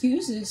vegan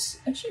excuses.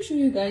 I should show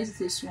you guys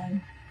this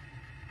one.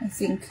 I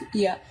think,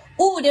 yeah.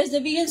 Oh, there's the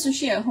vegan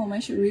sushi at home. I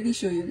should really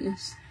show you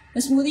this. The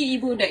smoothie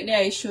ebook that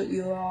I showed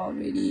you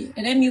already.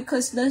 And then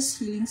mucusless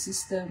healing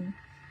system.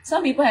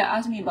 Some people have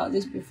asked me about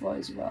this before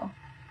as well.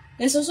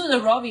 There's also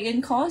the raw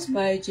vegan course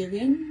by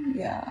Jillian.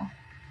 Yeah.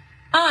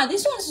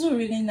 This one's also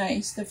really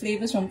nice. The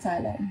flavors from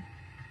Thailand.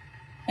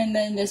 And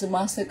then there's a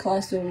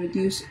masterclass to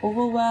reduce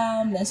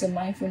overwhelm. There's a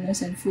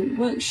mindfulness and food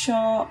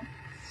workshop.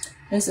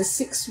 There's a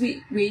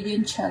 6-week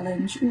radiant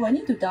challenge. Ooh, I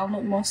need to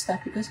download more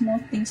stuff because more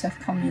things have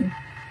come in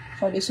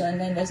for this one.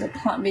 And then there's a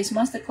plant-based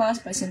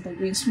masterclass by Simple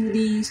Green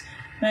Smoothies.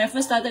 When I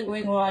first started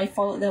going raw, I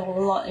followed them a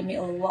lot and made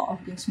a lot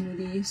of their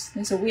smoothies.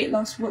 There's a weight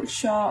loss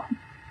workshop.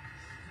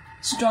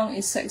 Strong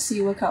is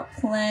Sexy workout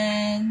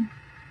plan.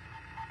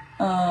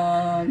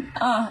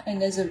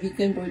 And there's a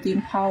vegan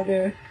protein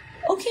powder.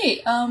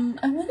 Okay, I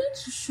wanted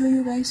to show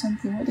you guys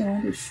something. What did I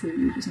want to show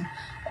you?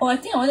 Oh, I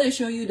think I wanted to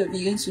show you the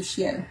vegan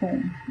sushi at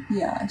home.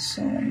 Yeah,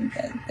 so let me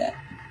get that.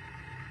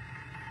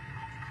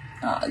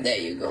 There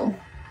you go.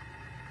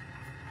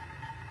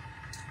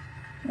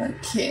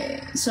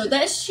 Okay, so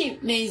that's cheap,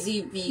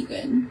 lazy,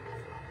 vegan.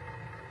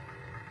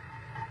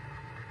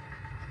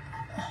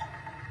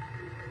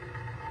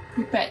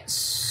 Prepared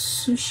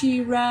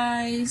sushi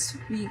rice,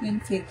 vegan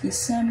flaky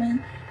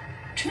salmon.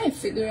 Try to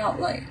figure out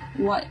like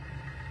what.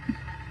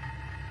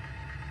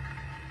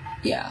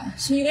 Yeah,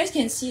 so you guys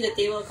can see the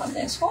table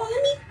contents. Oh,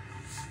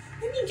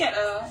 let me get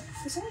a.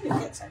 Because I need to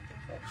get something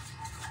first.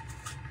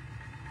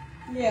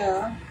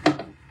 Yeah.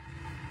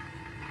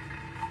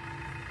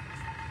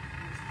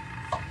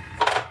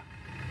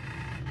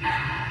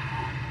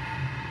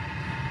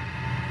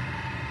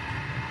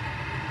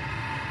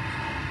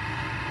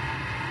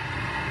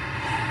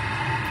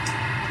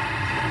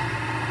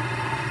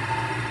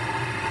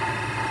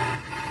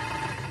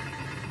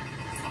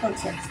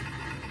 Okay.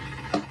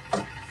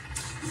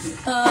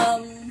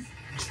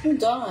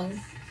 Hold on.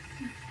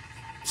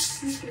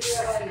 Let me figure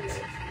out how to do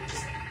it.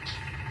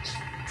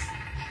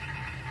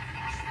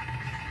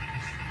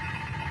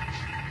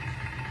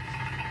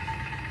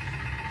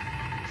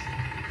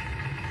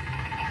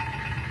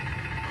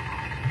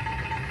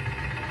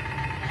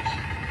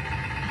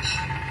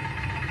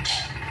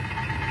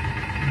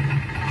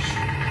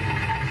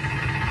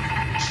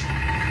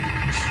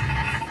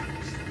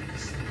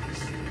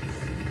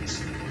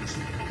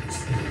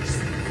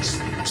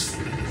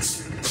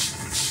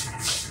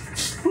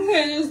 I'm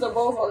gonna use the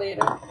bowl for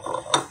later.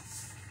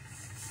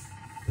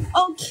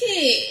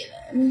 Okay,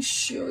 let me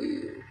show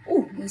you.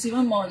 Oh, there's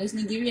even more. There's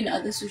nigiri and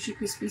other sushi,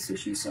 crispy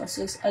sushi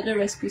sauces, other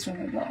recipes from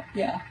my blog.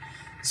 Yeah.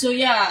 So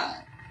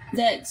yeah,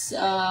 that's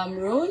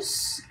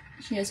Rose.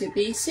 She has your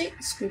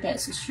basics: prepared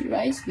sushi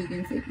rice,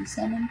 vegan flaky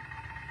salmon,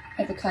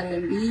 avocado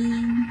and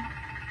bean,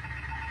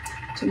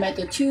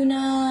 tomato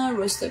tuna,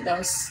 roasted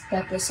bell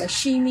pepper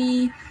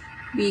sashimi,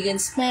 vegan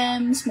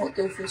spam, smoked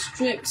tofu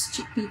strips,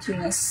 chickpea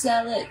tuna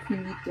salad,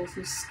 creamy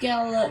tofu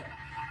scallop.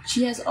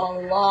 She has a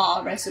lot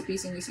of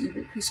recipes in this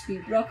ebook. Crispy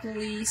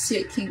broccoli,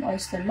 seared king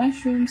oyster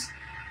mushrooms,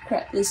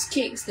 crabless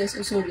cakes. There's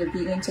also the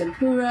vegan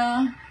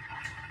tempura,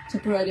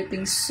 tempura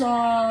dipping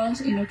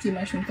sauce, enoki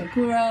mushroom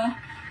tempura,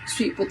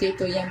 sweet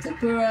potato yam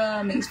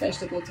tempura, mixed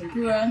vegetable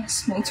tempura,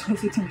 smoked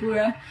tofu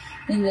tempura.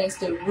 And there's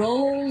the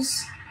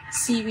rolls,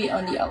 seaweed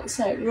on the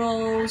outside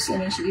rolls,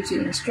 and then she gives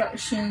you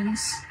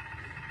instructions.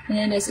 And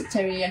then there's a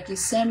teriyaki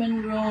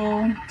salmon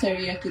roll,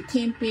 teriyaki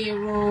tempeh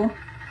roll,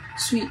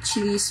 sweet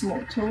chili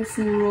smoked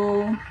tofu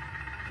roll,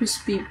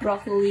 crispy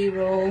broccoli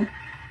roll,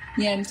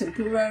 yam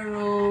tempura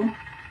roll.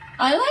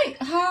 I like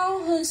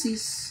how hers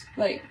is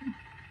like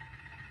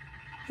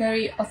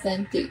very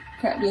authentic,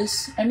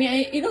 crabless. I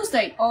mean, it looks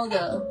like all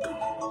the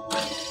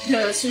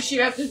sushi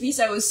recipes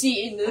I will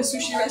see in the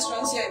sushi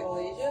restaurants here in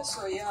Malaysia.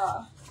 So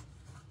yeah,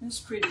 it's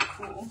pretty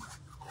cool.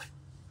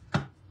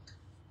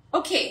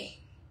 Okay.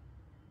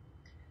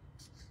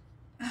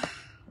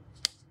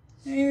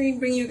 Let me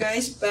bring you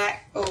guys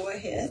back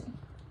overhead.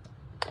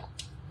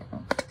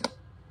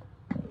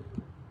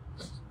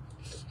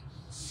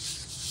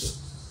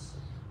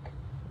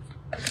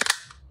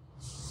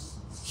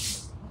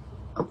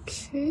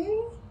 Okay.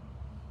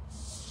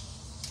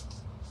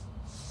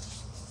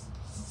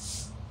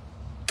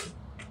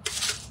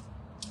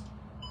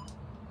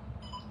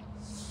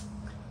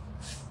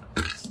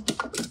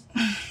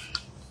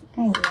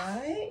 All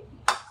right.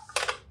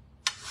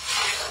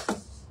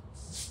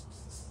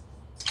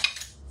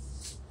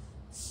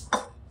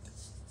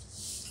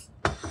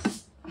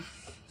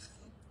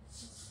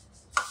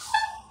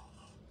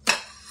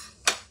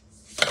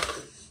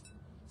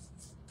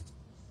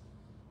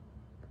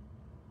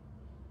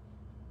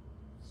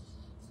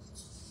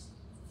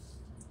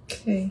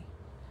 Okay,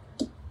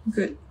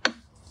 good.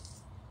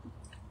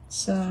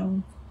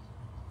 So,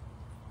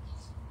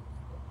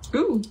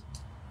 ooh,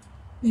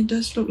 it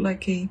does look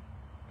like a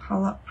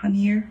palak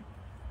paneer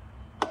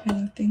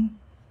kind of thing.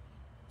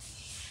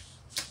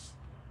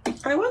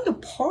 I want to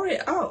pour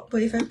it out,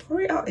 but if I pour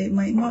it out, it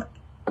might not.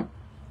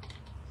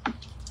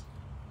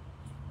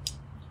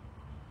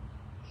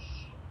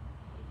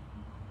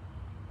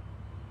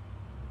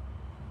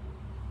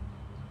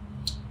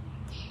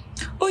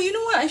 Oh, you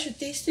know what? I should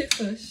taste it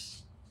first.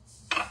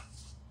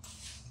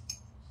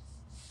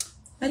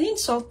 I didn't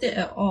salt it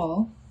at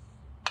all.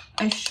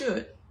 I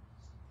should.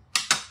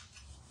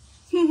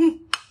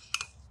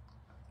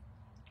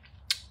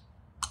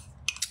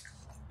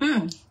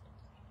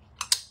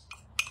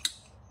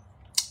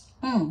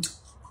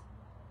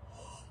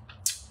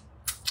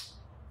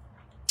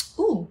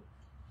 Ooh,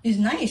 it's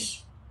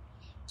nice.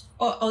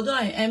 Although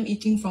I am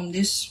eating from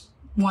this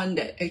one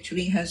that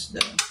actually has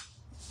the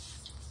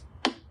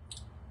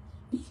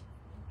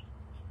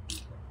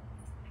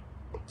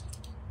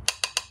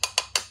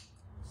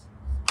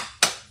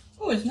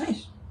it's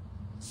nice.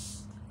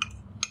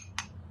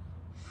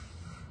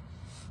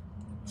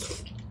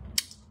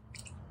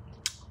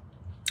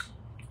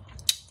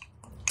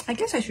 I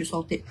guess I should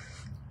salt it.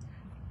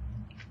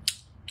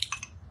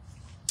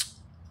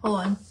 Hold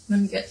on, let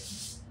me get.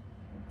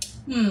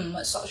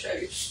 What salt should I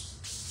use?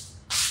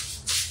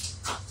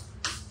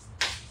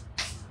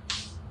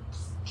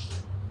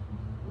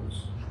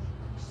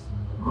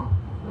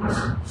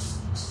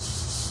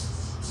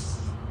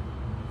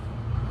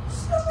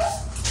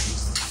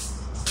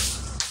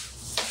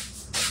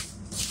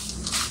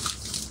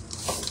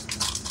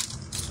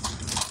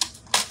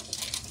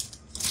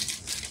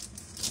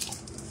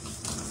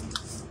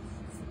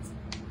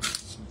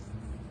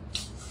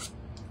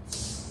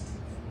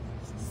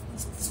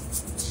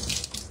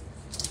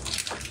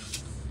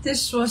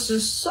 This was a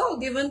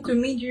salt given to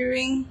me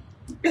during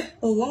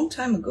a long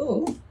time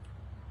ago.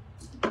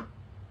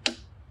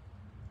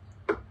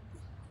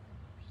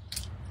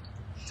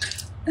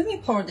 Let me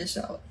pour this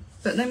out,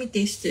 but let me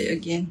taste it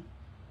again.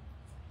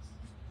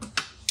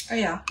 Oh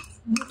yeah, I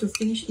need to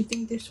finish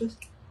eating this first.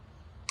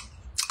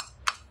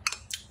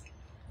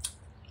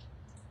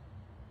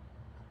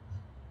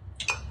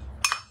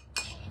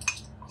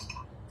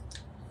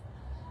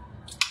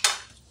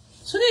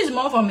 So this is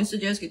more for Mr.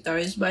 Jazz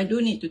Guitarist, but I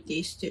do need to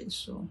taste it,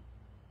 so.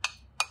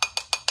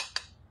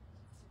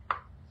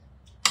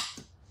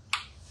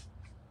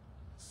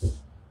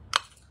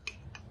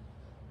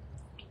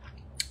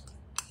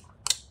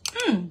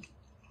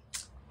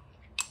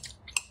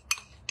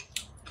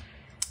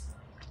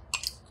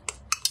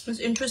 It's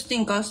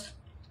interesting because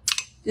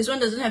this one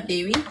doesn't have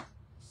dairy,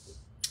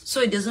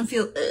 so it doesn't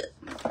feel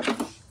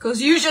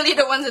because usually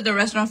the ones at the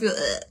restaurant feel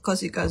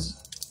because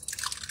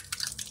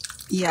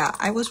yeah,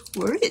 I was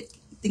worried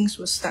things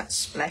will start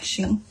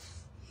splashing.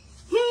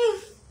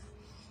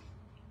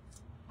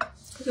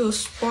 It will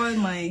spoil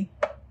my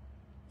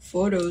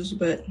photos,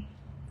 but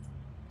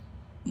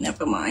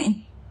never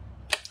mind.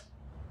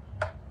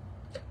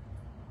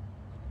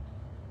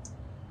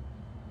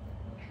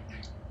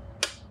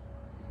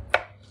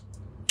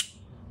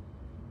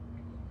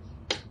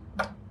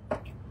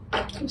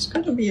 It's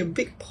gonna be a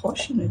big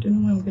portion. I don't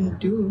know what I'm gonna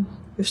do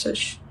with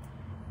such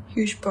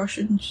huge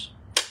portions.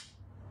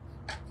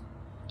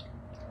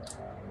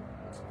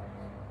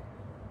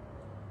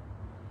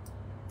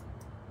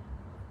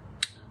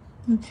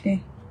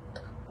 Okay.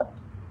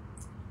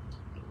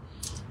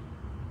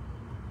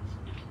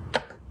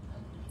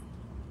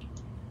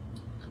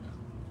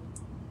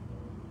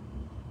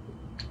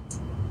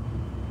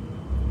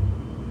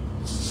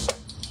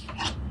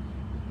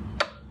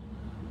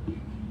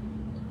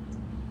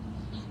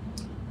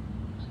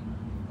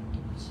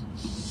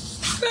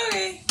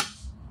 Okay,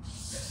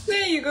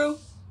 there you go.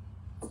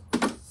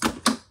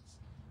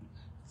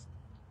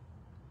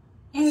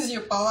 This is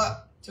your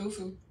Palak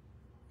Tofu.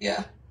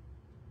 Yeah.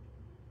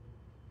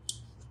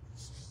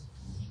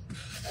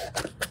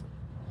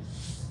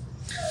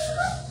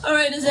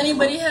 Alright, does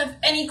anybody have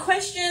any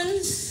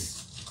questions?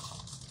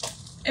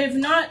 If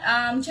not,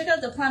 check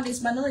out the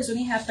plant-based bundle. It's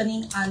only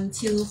happening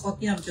until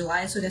 14th of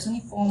July, so there's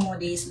only 4 more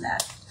days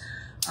left.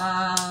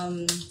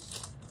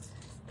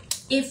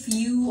 If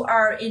you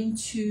are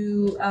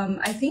into,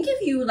 I think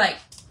if you like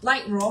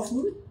raw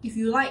food, if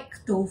you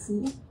like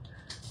tofu,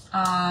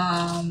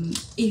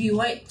 if you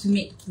like to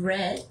make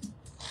bread,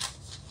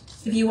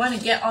 if you want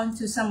to get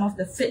onto some of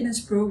the fitness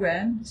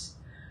programs,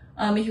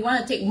 if you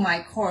want to take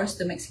my course,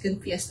 the Mexican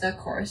Fiesta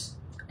course,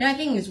 then I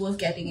think it's worth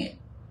getting it.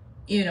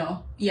 You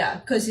know, yeah,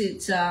 because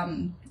it's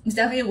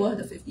definitely worth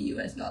the $50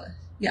 US.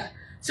 Yeah.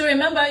 So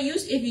remember,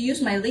 if you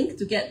use my link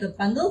to get the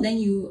bundle, then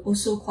you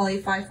also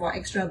qualify for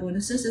extra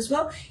bonuses as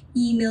well.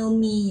 Email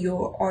me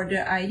your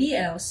order ID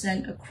and I'll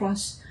send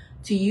across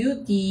to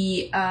you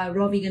the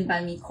raw vegan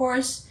banh mi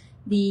course,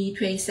 the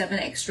 27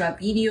 extra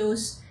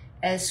videos,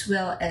 as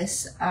well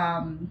as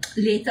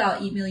later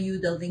I'll email you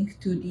the link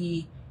to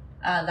the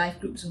live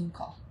group Zoom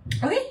call.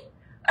 Okay?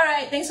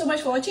 Alright, thanks so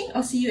much for watching.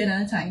 I'll see you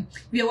another time.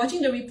 If you're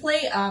watching the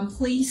replay,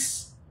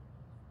 please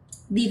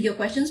leave your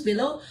questions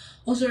below.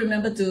 Also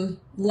remember to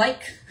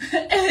like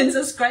and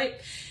subscribe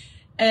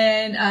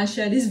and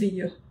share this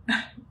video.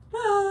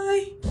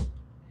 Bye!